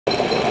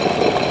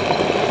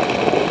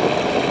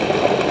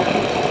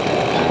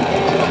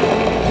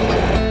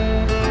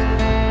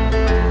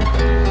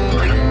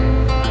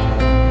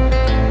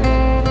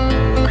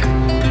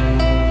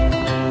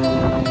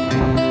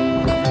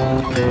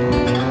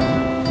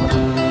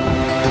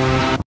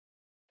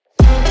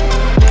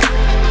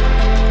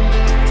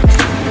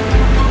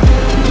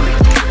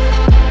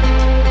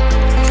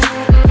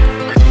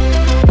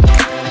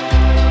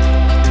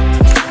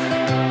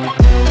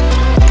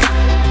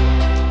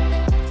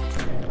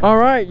All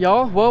right,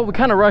 y'all. Well, we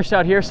kind of rushed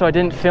out here, so I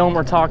didn't film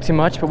or talk too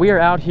much, but we are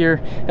out here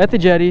at the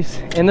Jetties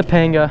in the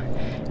Panga,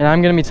 and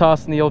I'm gonna be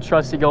tossing the old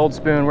trusty gold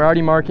spoon. We're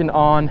already marking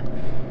on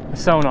the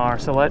sonar,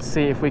 so let's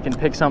see if we can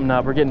pick something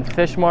up. We're getting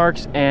fish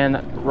marks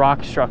and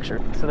rock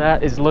structure, so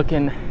that is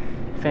looking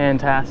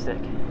fantastic.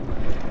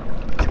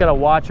 Just gotta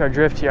watch our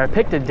drift here. I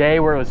picked a day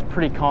where it was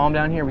pretty calm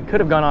down here. We could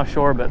have gone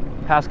offshore, but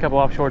past couple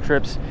offshore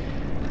trips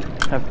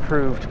have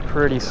proved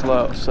pretty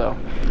slow, so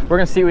we're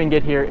gonna see what we can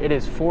get here. It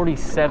is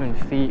 47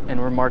 feet and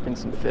we're marking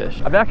some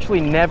fish. I've actually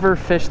never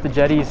fished the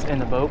Jetties in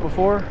the boat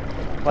before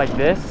like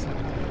this.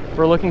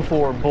 We're looking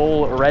for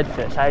bull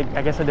redfish. I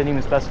guess I didn't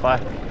even specify.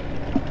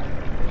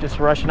 Just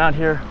rushing out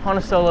here on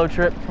a solo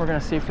trip. We're gonna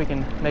see if we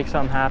can make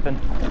something happen.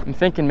 I'm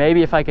thinking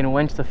maybe if I can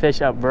winch the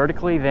fish out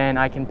vertically, then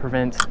I can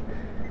prevent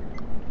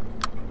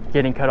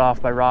getting cut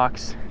off by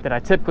rocks that I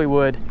typically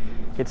would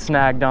get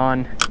snagged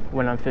on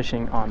when I'm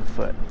fishing on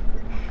foot.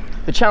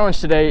 The challenge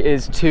today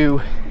is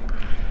to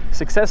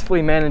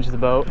successfully manage the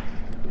boat,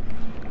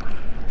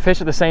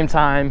 fish at the same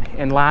time,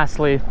 and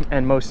lastly,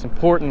 and most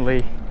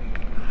importantly,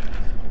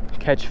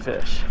 catch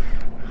fish.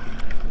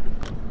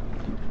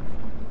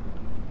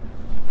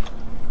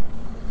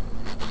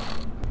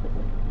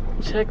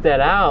 Check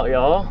that out,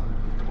 y'all.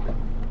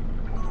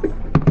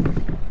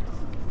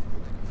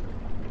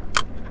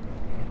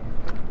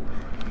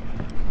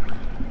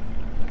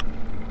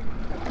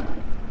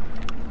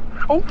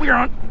 Oh, we're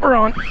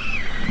on.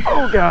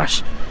 Oh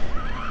gosh.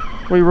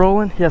 We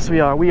rolling? Yes, we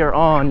are. We are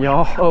on,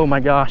 y'all. Oh my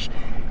gosh.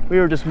 We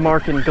were just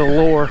marking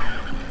galore.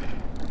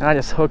 And I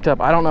just hooked up.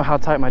 I don't know how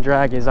tight my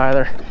drag is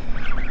either.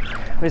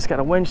 We just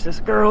gotta winch this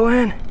girl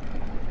in.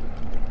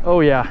 Oh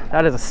yeah,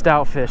 that is a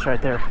stout fish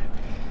right there.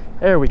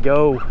 There we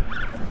go.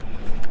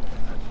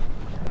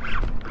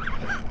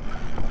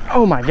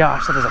 Oh my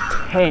gosh, that is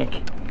a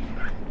tank.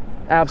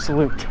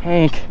 Absolute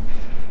tank.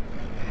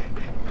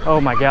 Oh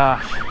my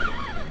gosh.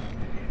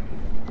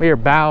 We are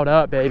bowed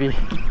up, baby.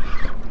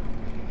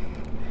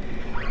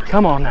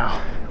 Come on now.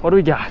 What do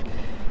we got?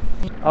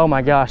 Oh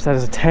my gosh, that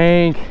is a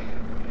tank.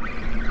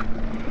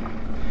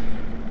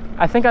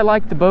 I think I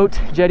like the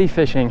boat jetty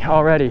fishing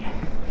already.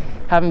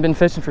 Haven't been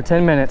fishing for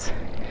 10 minutes.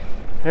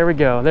 There we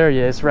go. There he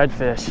is,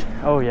 redfish.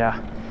 Oh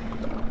yeah.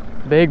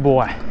 Big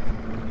boy.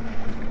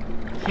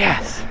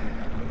 Yes.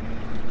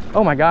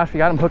 Oh my gosh, we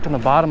got him hooked on the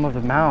bottom of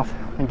the mouth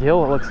and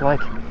gill, it looks like.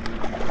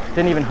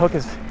 Didn't even hook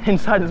his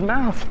inside his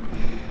mouth.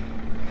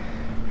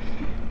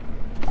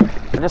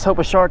 I just hope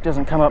a shark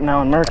doesn't come up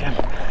now and murk him.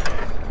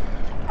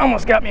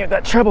 Almost got me with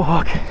that treble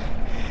hook.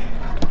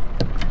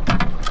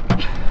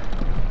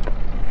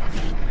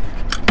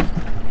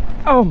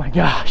 Oh my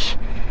gosh.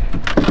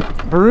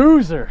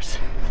 Bruisers.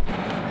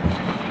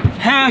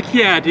 Heck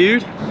yeah,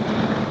 dude.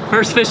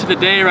 First fish of the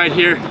day right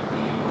here.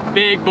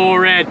 Big bull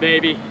red,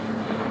 baby.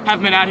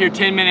 Haven't been out here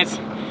 10 minutes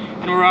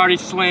and we're already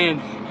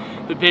slaying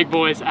the big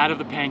boys out of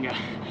the Panga.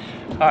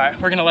 All right,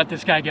 we're gonna let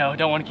this guy go.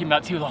 Don't want to keep him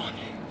out too long.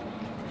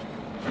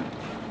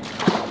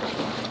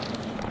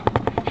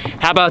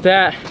 How about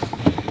that?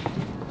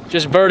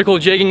 Just vertical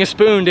jigging a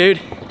spoon,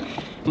 dude.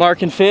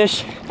 Marking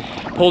fish,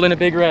 pulled in a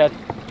big red.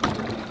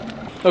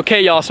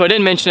 Okay, y'all, so I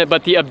didn't mention it,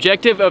 but the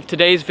objective of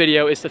today's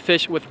video is to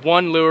fish with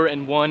one lure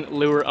and one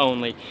lure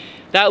only.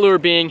 That lure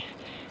being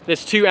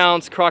this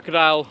 2-ounce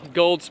crocodile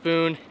gold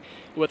spoon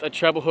with a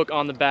treble hook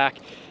on the back.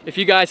 If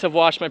you guys have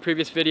watched my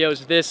previous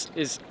videos, this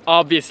is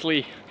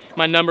obviously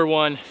my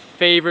 #1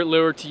 favorite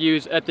lure to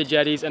use at the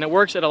Jetties, and it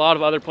works at a lot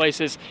of other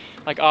places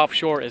like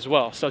offshore as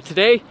well. So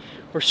today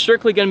we're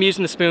strictly gonna be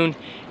using the spoon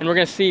and we're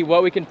gonna see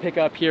what we can pick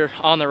up here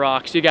on the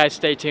rocks. You guys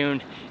stay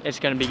tuned, it's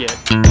gonna be good.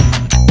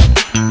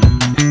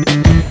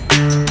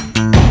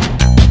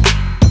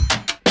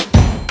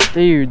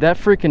 Dude, that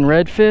freaking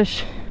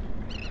redfish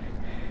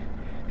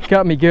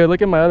got me good.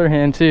 Look at my other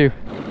hand too.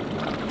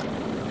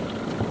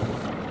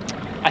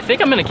 I think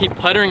I'm gonna keep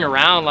puttering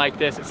around like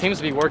this. It seems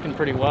to be working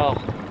pretty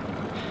well.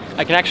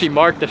 I can actually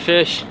mark the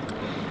fish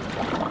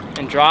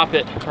and drop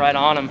it right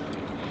on him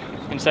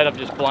instead of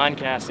just blind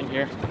casting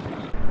here.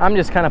 I'm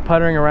just kind of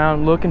puttering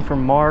around looking for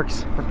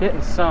marks. We're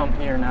getting some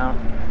here now.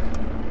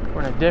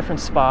 We're in a different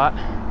spot.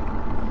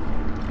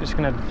 Just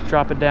gonna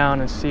drop it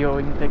down and see what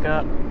we can pick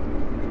up.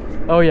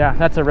 Oh yeah,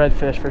 that's a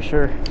redfish for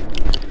sure.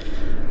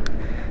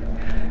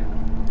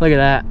 Look at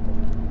that.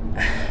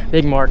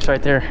 Big marks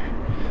right there.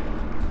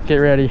 Get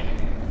ready.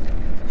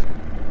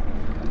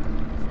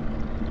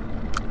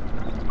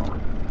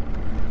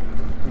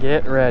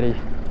 Get ready.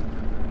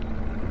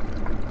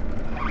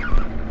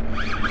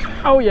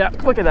 Oh yeah,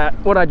 look at that.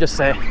 What'd I just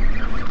say?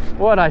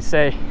 What'd I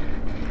say?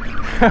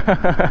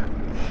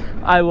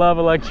 I love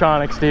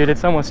electronics, dude.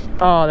 It's almost,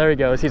 oh, there he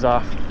goes, he's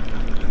off.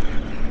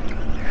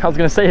 I was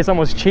gonna say it's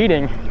almost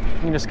cheating.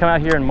 You can just come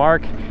out here and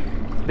mark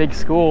big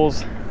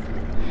schools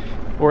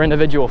or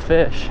individual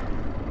fish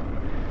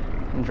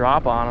and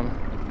drop on them.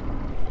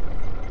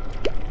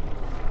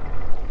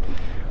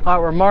 All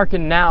right, we're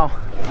marking now.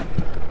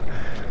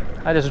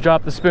 I just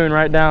dropped the spoon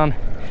right down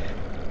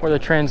where the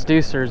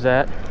transducer's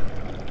at.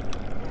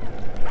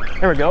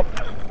 There we go.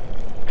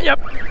 Yep.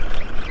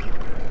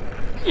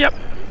 Yep.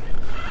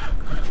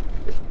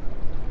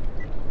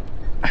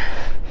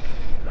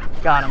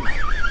 Got him.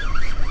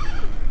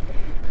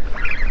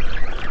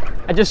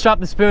 I just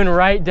dropped the spoon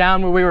right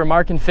down where we were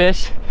marking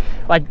fish,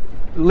 like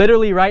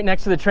literally right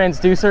next to the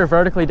transducer,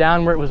 vertically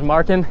down where it was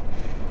marking,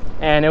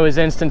 and it was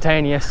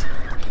instantaneous.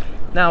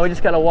 Now we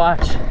just gotta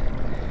watch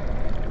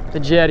the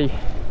jetty.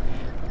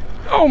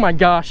 Oh my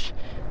gosh.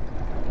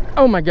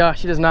 Oh my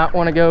gosh, he does not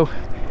want to go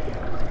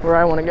where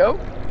I want to go.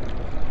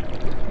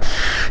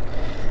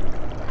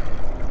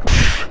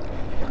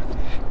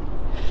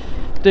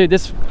 Dude,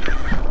 this,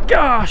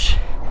 gosh,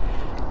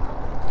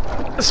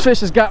 this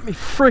fish has got me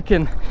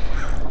freaking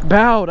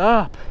bowed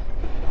up.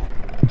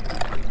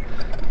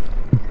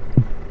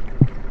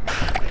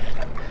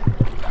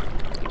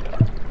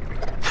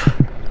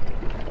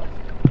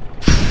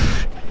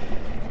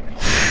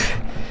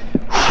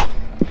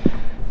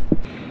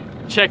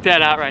 Check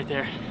that out right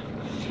there.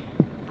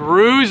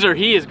 Bruiser,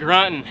 he is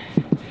grunting.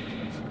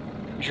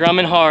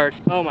 Drumming hard.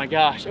 Oh my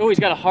gosh. Oh, he's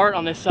got a heart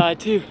on this side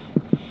too.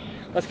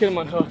 Let's get him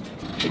unhooked.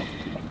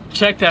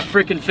 Check that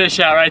freaking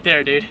fish out right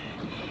there, dude.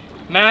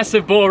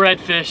 Massive bull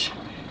redfish.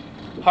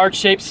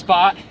 Heart-shaped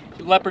spot.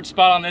 Leopard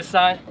spot on this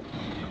side.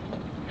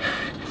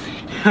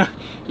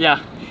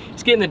 Yeah,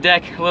 he's getting the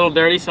deck a little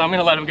dirty, so I'm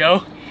gonna let him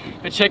go.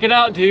 But check it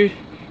out, dude.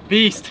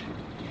 Beast.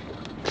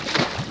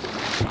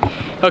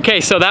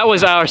 Okay, so that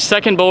was our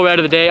second bull red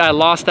of the day. I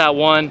lost that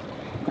one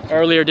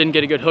earlier, didn't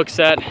get a good hook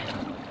set.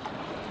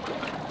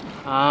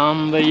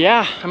 But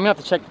yeah, I'm gonna have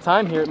to check the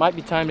time here. It might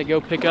be time to go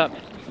pick up.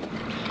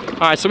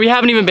 All right, so we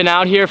haven't even been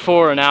out here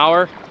for an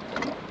hour.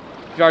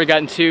 We've already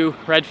gotten 2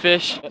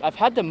 redfish. I've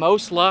had the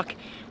most luck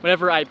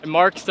whenever I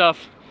mark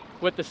stuff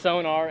with the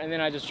sonar and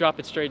then I just drop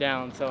it straight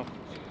down. So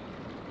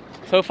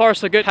far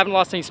so good. Haven't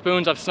lost any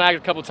spoons. I've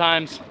snagged a couple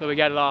times, but we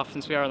got it off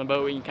since we are on the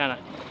boat. We can kind of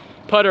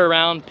putter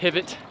around,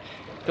 pivot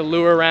the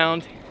lure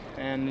around,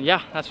 and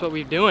yeah, that's what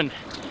we're doing.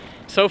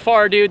 So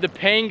far, dude, the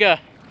Panga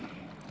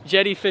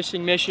jetty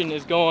fishing mission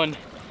is going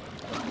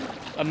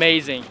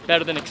amazing,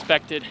 better than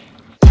expected.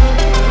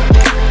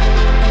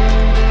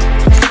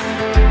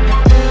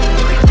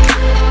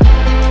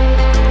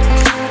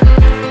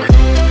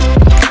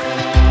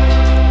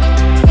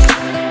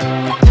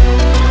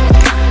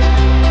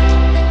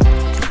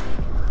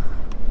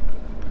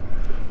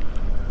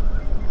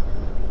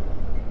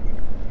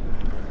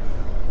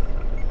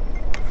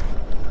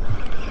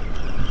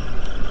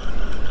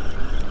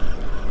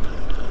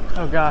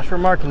 Oh gosh, we're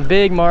marking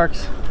big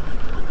marks.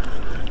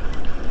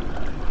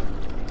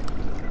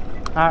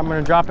 All right, I'm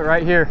gonna drop it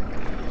right here.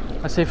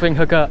 Let's see if we can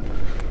hook up.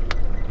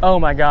 Oh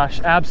my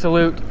gosh,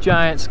 absolute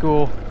giant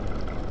school.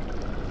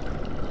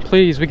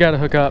 Please, we gotta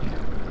hook up.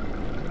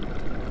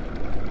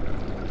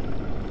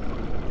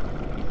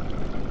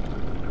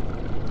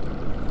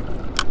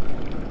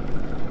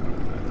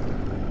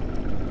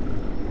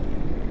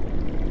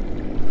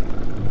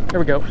 There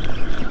we go.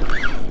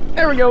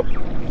 There we go.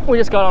 We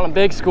just got on a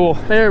big school.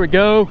 There we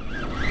go.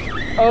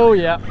 Oh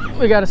yeah,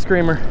 we got a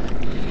screamer.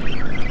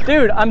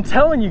 Dude, I'm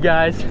telling you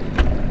guys,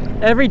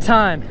 every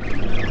time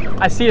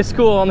I see a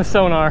school on the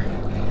sonar,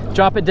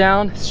 drop it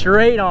down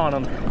straight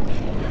on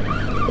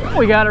them.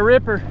 We got a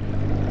ripper.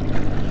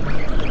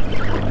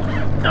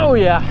 Oh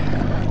yeah.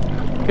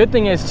 Good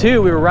thing is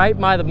too, we were right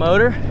by the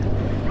motor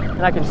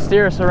and I can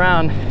steer us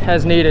around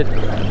as needed.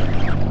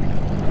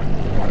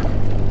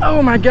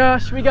 Oh my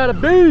gosh, we got a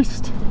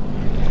beast.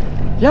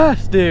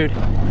 Yes, dude.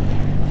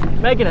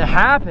 Making it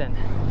happen.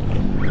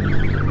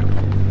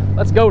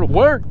 Let's go to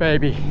work,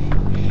 baby.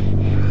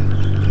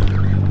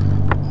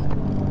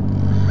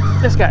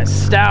 This guy's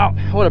stout.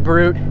 What a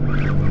brute.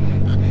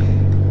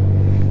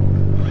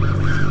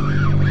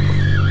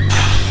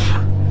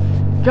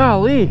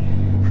 Golly.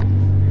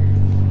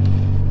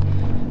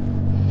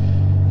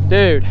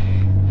 Dude.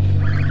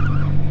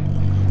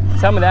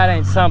 Some of that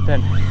ain't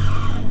something.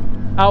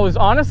 I was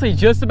honestly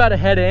just about to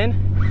head in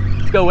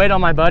to go wait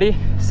on my buddy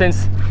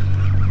since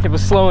it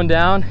was slowing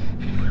down.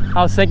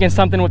 I was thinking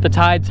something with the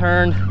tide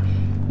turned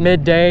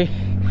midday,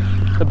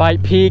 the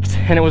bite peaked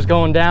and it was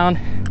going down.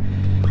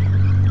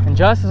 And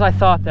just as I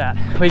thought that,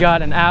 we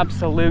got an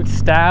absolute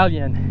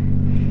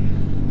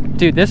stallion.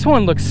 Dude, this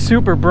one looks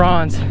super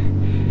bronze.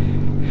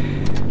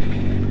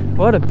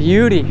 What a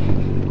beauty.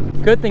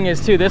 Good thing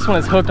is too, this one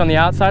is hooked on the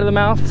outside of the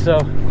mouth, so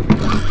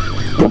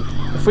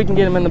if we can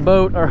get him in the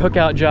boat, our hook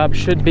out job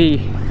should be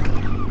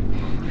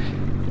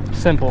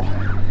simple.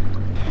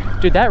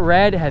 Dude, that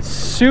red has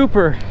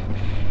super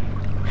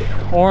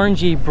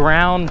orangey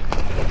brown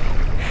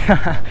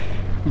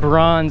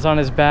bronze on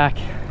his back.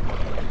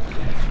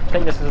 I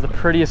think this is the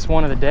prettiest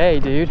one of the day,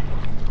 dude.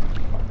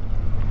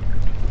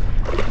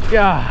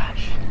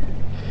 Gosh.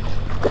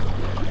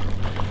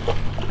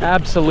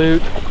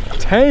 Absolute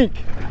tank.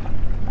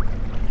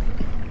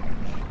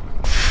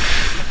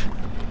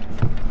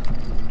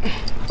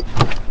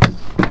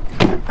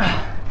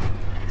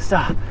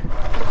 Stop.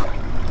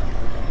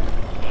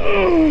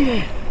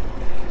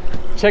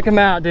 Check him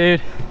out,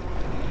 dude.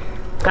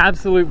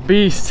 Absolute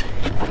beast.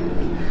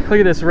 Look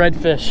at this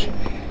redfish.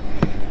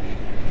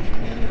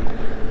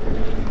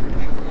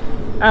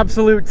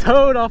 Absolute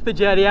toad off the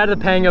jetty out of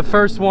the Panga.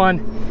 First one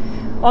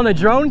on the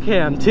drone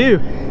cam too.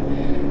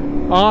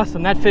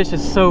 Awesome, that fish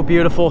is so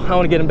beautiful. I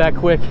want to get him back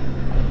quick.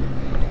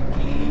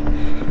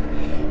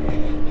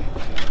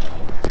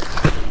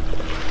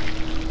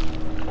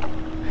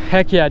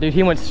 Heck yeah, dude,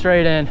 he went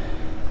straight in.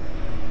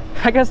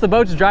 I guess the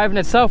boat's driving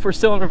itself. We're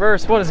still in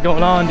reverse. What is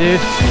going on, dude?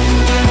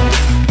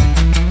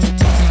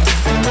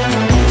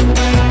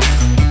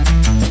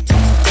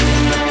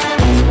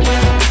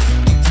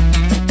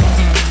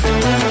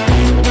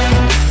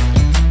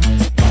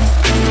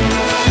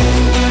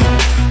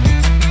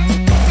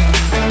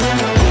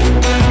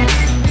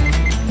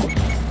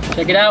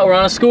 Check it out, we're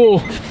on a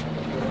school.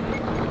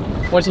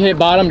 Once you hit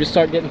bottom, just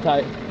start getting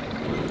tight.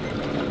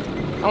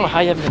 I don't know how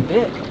you haven't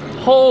been bit.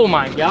 Oh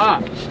my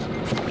gosh.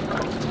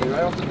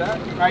 Right off the bat?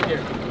 Right here.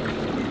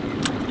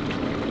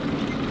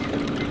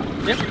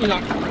 Yep, he's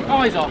on.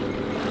 Oh, he's off.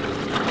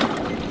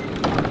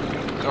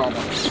 Oh,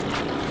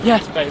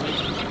 yes, baby.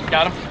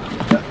 Got him?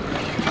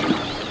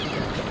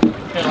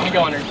 Here, let me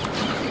go under.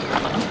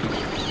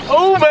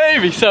 Oh,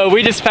 baby. So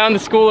we just found the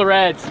school of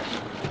reds.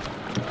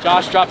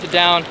 Josh dropped it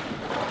down.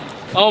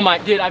 Oh my,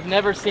 dude, I've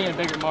never seen a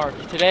bigger mark.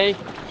 Today,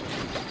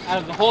 out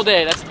of the whole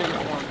day, that's the biggest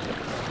one.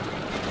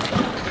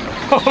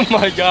 Oh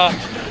my gosh.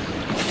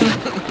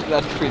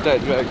 That's a pretty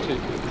tight drag too.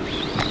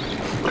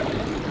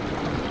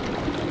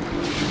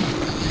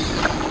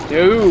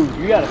 Dude,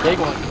 you got a big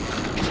one.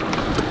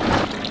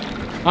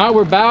 All right,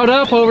 we're bowed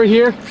up over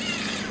here.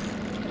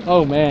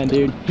 Oh man,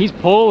 dude, he's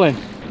pulling.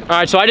 All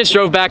right, so I just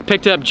drove back,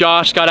 picked up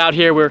Josh, got out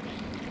here. We're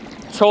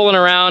trolling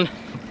around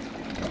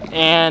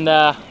and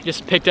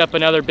just picked up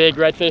another big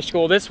redfish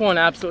school. This one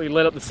absolutely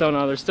lit up the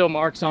sonar. There's still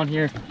marks on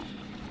here.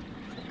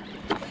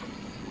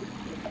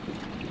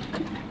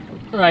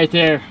 Right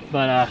there,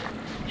 but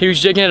he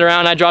was jigging it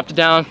around. I dropped it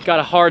down, got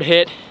a hard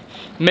hit,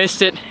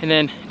 missed it, and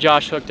then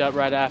Josh hooked up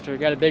right after.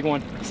 Got a big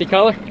one. See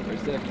color?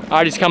 All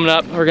right, he's coming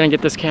up. We're gonna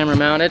get this camera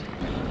mounted.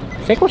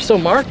 I think we're still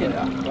marking.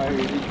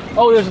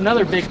 Oh, there's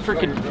another big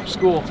freaking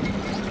school.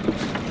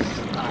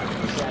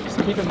 Yeah, just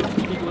keep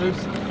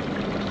loose.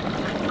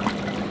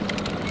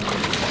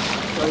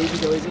 Go easy,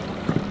 go easy.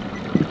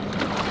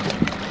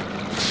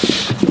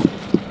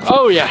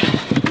 Oh yeah.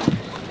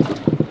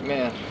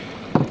 Man.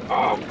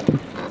 Oh.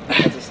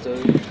 That's a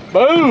story.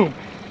 Boom!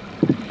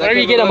 Whenever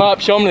you get them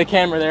up, show them to the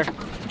camera there.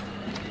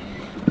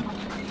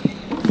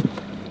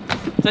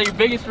 Is that your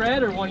biggest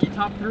red or one of your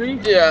top three?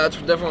 Yeah, that's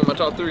definitely my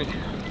top three.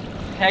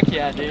 Heck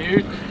yeah,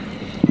 dude.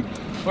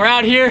 We're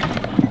out here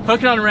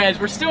hooking on reds.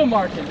 We're still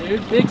marking,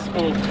 dude. Big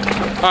spool.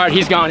 All right,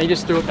 he's gone. He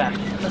just threw it back.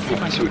 Let's see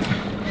if I shoot him.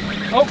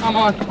 Oh, I'm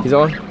on. He's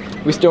on?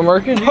 We still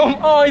marking?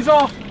 Oh, he's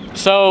off.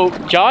 So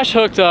Josh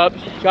hooked up,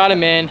 got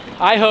him in.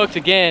 I hooked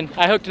again.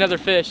 I hooked another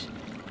fish.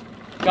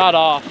 Got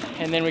off,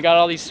 and then we got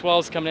all these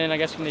swells coming in, I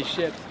guess, from these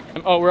ships.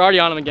 Oh, we're already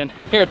on them again.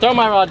 Here, throw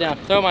my rod down.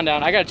 Throw mine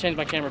down. I gotta change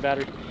my camera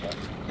battery.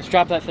 Let's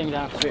drop that thing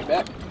down. Straight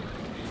back?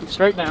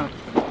 Straight down.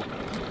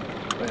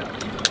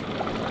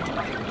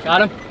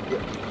 Got him? Yeah.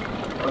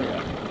 Oh,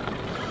 yeah.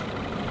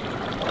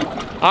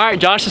 All right,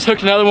 Josh just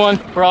hooked another one.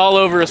 We're all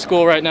over a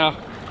school right now.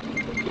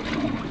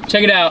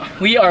 Check it out.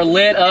 We are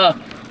lit up.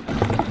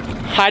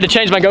 I had to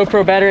change my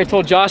GoPro battery. I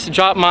told Josh to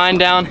drop mine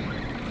down,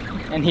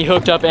 and he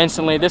hooked up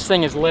instantly. This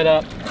thing is lit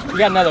up. We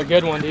got another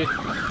good one, dude.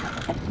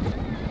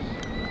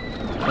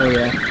 Oh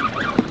yeah.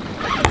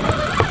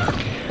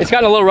 It's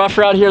gotten a little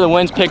rougher out here. The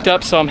wind's picked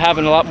up, so I'm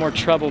having a lot more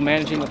trouble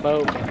managing the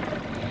boat.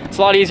 It's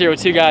a lot easier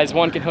with two guys.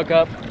 One can hook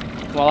up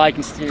while I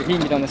can steer. He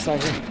can get on this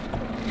side here.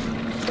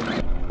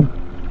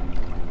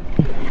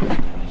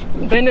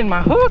 Bending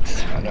my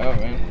hooks. I know,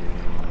 man.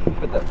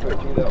 Put that foot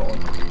through that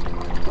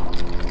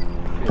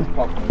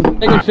one.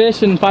 Taking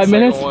fish in 5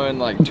 minutes? Second one,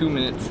 like 2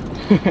 minutes.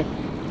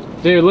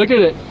 Dude, look at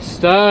it.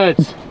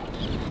 Studs.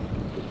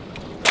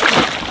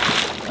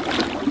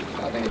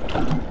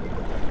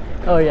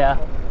 Oh yeah.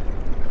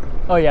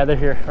 Oh yeah, they're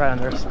here, right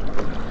under us.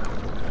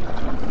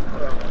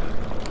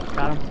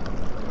 Got him.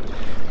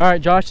 All right,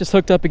 Josh just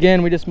hooked up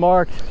again. We just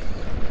marked.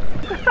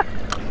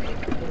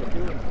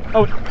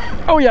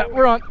 Oh yeah,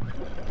 we're on.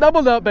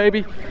 Doubled up,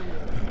 baby.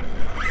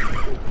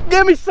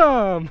 Give me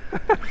some.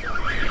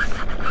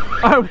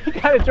 All right, we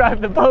gotta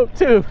drive the boat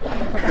too.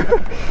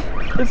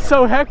 It's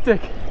so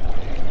hectic.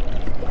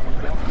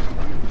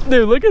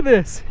 Dude, look at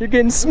this. You're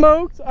getting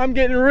smoked, I'm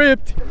getting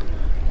ripped.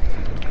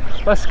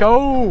 Let's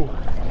go.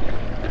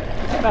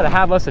 Gotta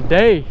have us a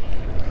day.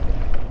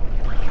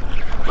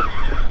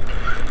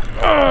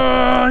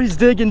 Oh, he's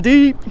digging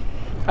deep.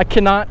 I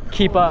cannot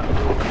keep up.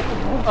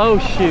 Oh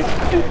shoot.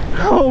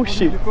 Oh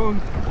shoot. All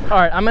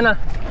right, I'm gonna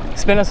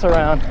spin us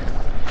around.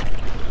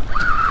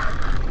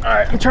 All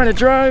right, I'm trying to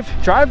drive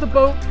the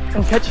boat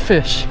and catch a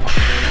fish.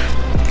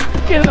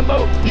 Get in the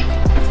boat.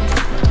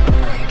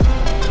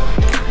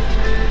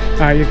 All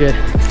right, you're good.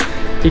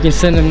 You can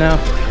send him now.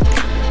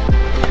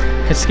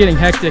 It's getting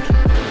hectic.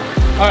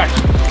 All right,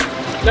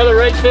 another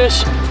red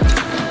fish.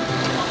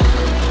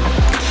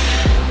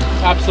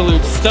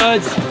 Absolute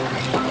studs.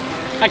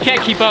 I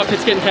can't keep up,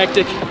 it's getting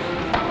hectic.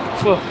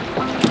 Whoa.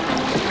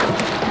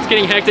 It's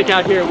getting hectic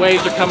out here,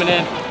 waves are coming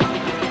in.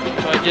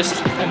 But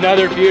just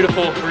another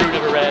beautiful brood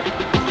of a red.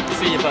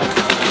 See you, bud.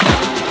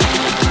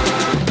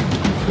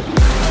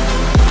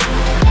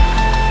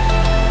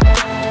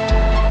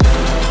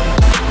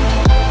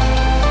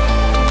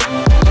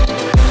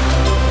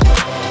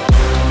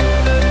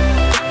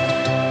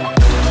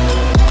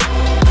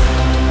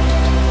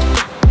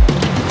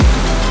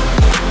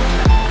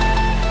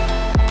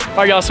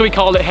 right, y'all, so we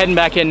called it, heading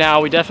back in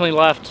now. We definitely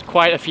left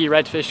quite a few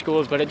redfish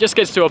schools, but it just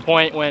gets to a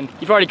point when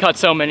you've already caught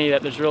so many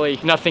that there's really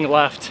nothing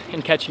left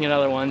in catching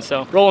another one.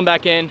 So rolling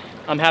back in,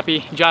 I'm happy.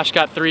 Josh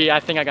got 3, I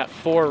think I got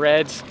 4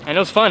 reds, and it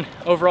was fun.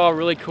 Overall,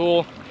 really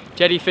cool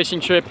jetty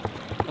fishing trip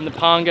on the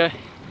Panga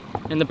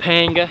and the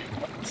Panga.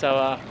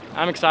 So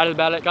I'm excited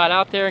about it. Got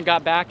out there and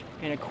got back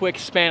in a quick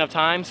span of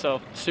time,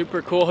 so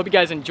super cool. Hope you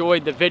guys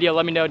enjoyed the video.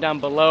 Let me know down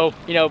below.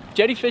 You know,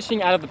 jetty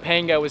fishing out of the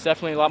Panga was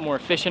definitely a lot more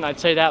efficient. I'd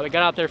say that. We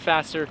got out there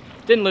faster,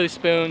 didn't lose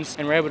spoons,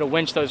 and we're able to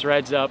winch those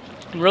reds up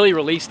and really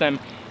release them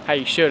how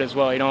you should as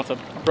well. You don't have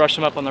to brush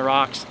them up on the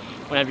rocks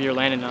whenever you're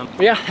landing them.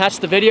 But yeah, that's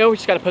the video. We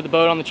just got to put the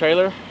boat on the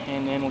trailer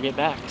and then we'll get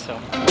back.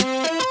 So